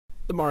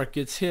The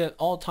markets hit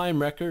all-time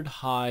record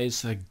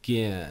highs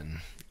again.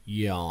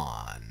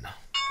 Yawn.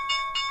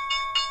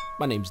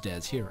 My name's Des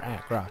here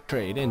at Grok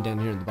Trade, and down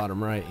here in the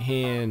bottom right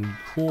hand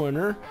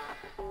corner,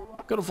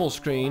 go to full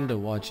screen to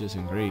watch this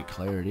in great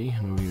clarity.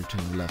 And over here to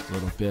the left a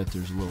little bit,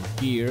 there's a little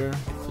gear.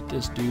 Put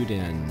this dude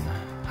in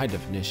high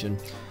definition.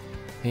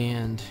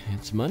 And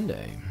it's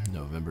Monday,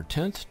 November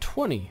 10th,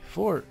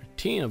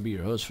 2014. I'll be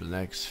your host for the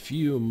next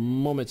few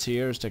moments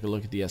here. Let's take a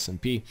look at the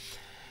S&P.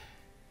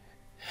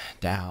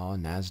 Dow,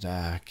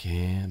 NASDAQ,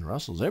 and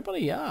Russell's.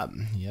 Everybody up.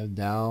 You have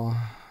Dow,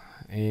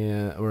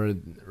 or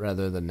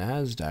rather the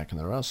NASDAQ and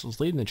the Russell's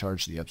leading the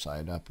charge to the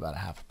upside, up about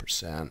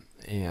 0.5%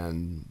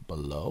 and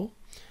below.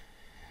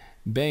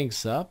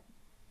 Banks up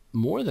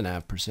more than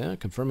 0.5%,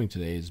 confirming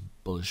today's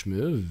bullish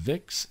move.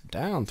 VIX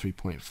down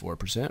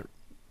 3.4%,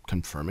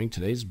 confirming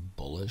today's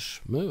bullish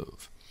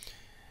move.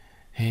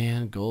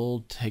 And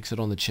gold takes it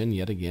on the chin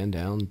yet again,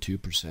 down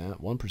 2%,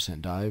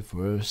 1% dive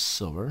for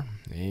silver.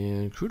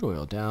 And crude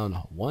oil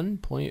down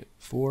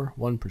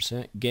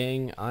 1.41%.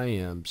 Gang, I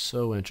am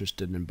so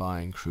interested in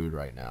buying crude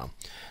right now.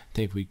 I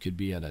think we could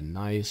be at a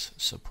nice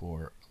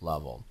support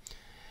level.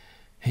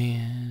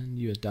 And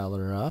US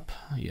dollar up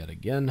yet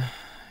again.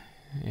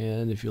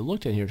 And if you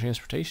looked at here,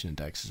 transportation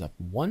index is up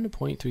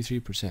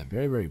 1.33%.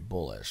 Very, very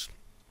bullish.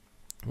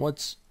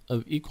 What's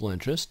of equal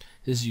interest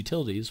is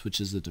utilities, which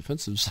is the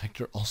defensive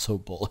sector, also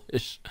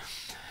bullish.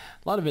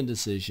 A lot of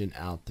indecision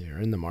out there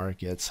in the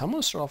markets. I'm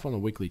going to start off on the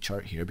weekly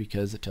chart here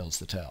because it tells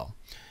the tale.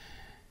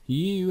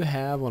 You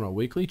have on a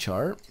weekly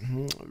chart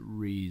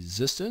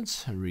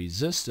resistance,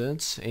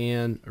 resistance,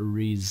 and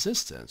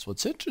resistance.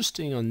 What's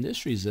interesting on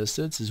this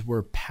resistance is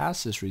we're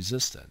past this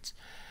resistance.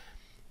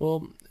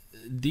 Well,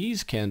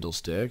 these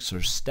candlesticks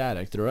are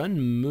static, they're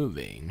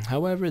unmoving.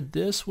 However,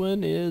 this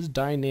one is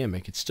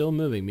dynamic, it's still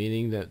moving,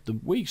 meaning that the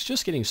week's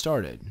just getting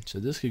started, so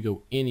this could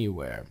go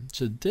anywhere.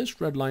 So this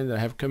red line that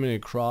I have coming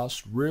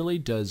across really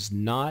does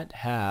not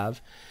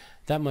have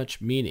that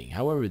much meaning.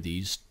 However,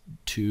 these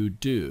two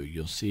do.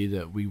 You'll see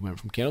that we went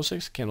from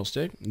candlestick to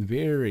candlestick,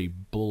 very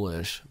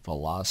bullish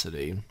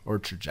velocity or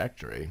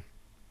trajectory,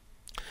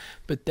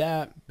 but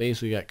that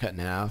basically got cut in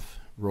half,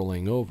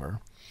 rolling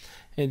over.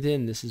 And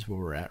then this is where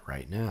we're at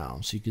right now.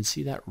 So you can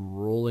see that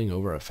rolling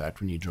over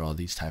effect when you draw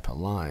these type of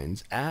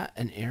lines at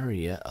an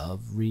area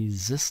of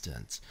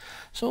resistance.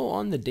 So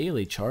on the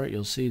daily chart,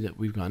 you'll see that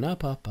we've gone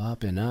up, up,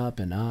 up, and up,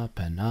 and up,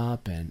 and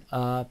up, and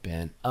up,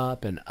 and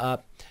up, and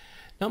up.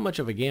 Not much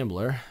of a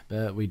gambler,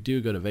 but we do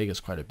go to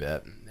Vegas quite a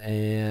bit.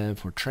 And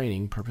for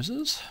training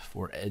purposes,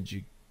 for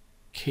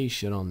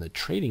education on the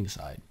trading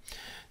side,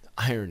 the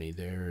irony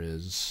there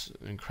is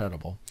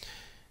incredible.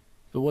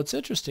 But what's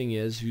interesting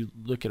is you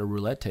look at a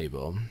roulette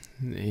table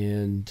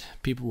and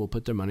people will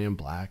put their money on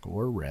black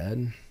or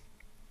red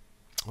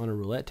on a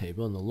roulette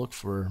table and they'll look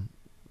for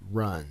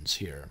runs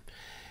here.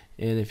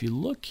 And if you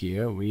look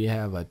here, we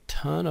have a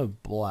ton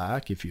of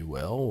black, if you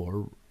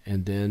will,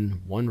 and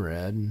then one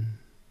red,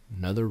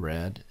 another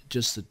red,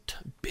 just the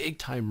big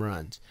time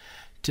runs.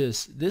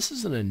 This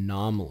is an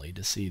anomaly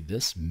to see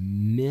this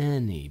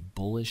many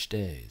bullish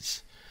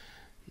days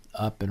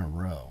up in a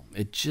row.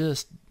 It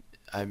just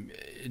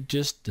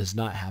does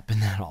not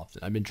happen that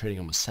often. I've been trading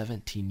almost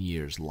 17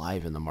 years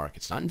live in the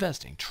markets, not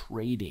investing,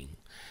 trading,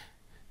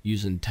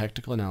 using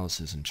technical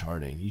analysis and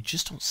charting. You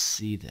just don't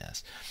see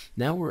this.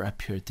 Now we're up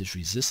here at this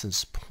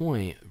resistance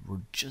point.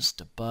 We're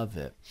just above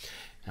it.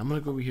 I'm going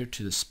to go over here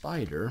to the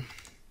spider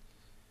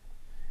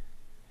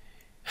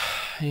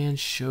and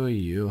show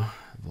you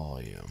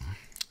volume.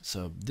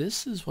 So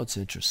this is what's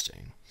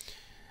interesting.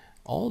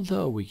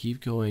 Although we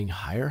keep going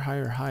higher,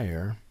 higher,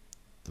 higher,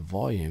 the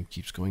volume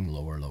keeps going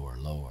lower, lower,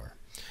 lower.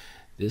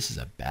 This is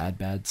a bad,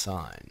 bad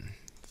sign.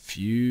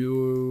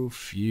 Few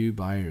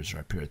buyers are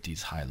up here at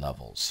these high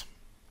levels.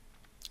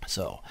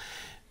 So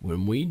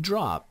when we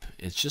drop,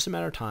 it's just a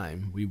matter of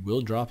time. We will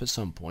drop at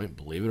some point,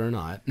 believe it or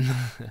not.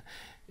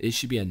 It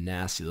should be a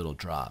nasty little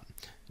drop.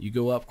 You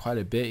go up quite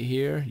a bit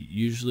here,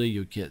 usually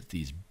you'll get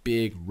these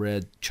big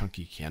red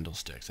chunky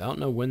candlesticks. I don't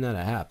know when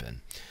that'll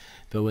happen,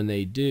 but when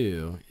they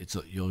do,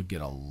 you'll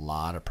get a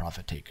lot of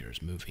profit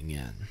takers moving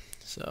in.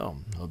 So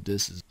hope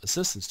this is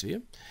assistance to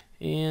you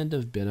and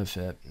of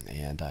benefit,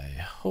 and I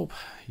hope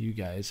you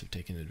guys have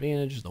taken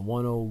advantage of the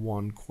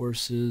 101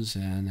 courses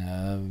and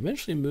have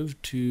eventually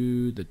moved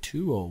to the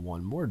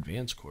 201 more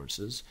advanced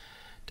courses.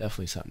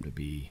 Definitely something to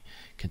be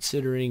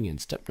considering in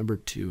step number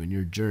 2 in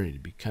your journey to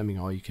becoming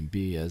all you can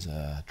be as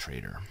a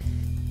trader.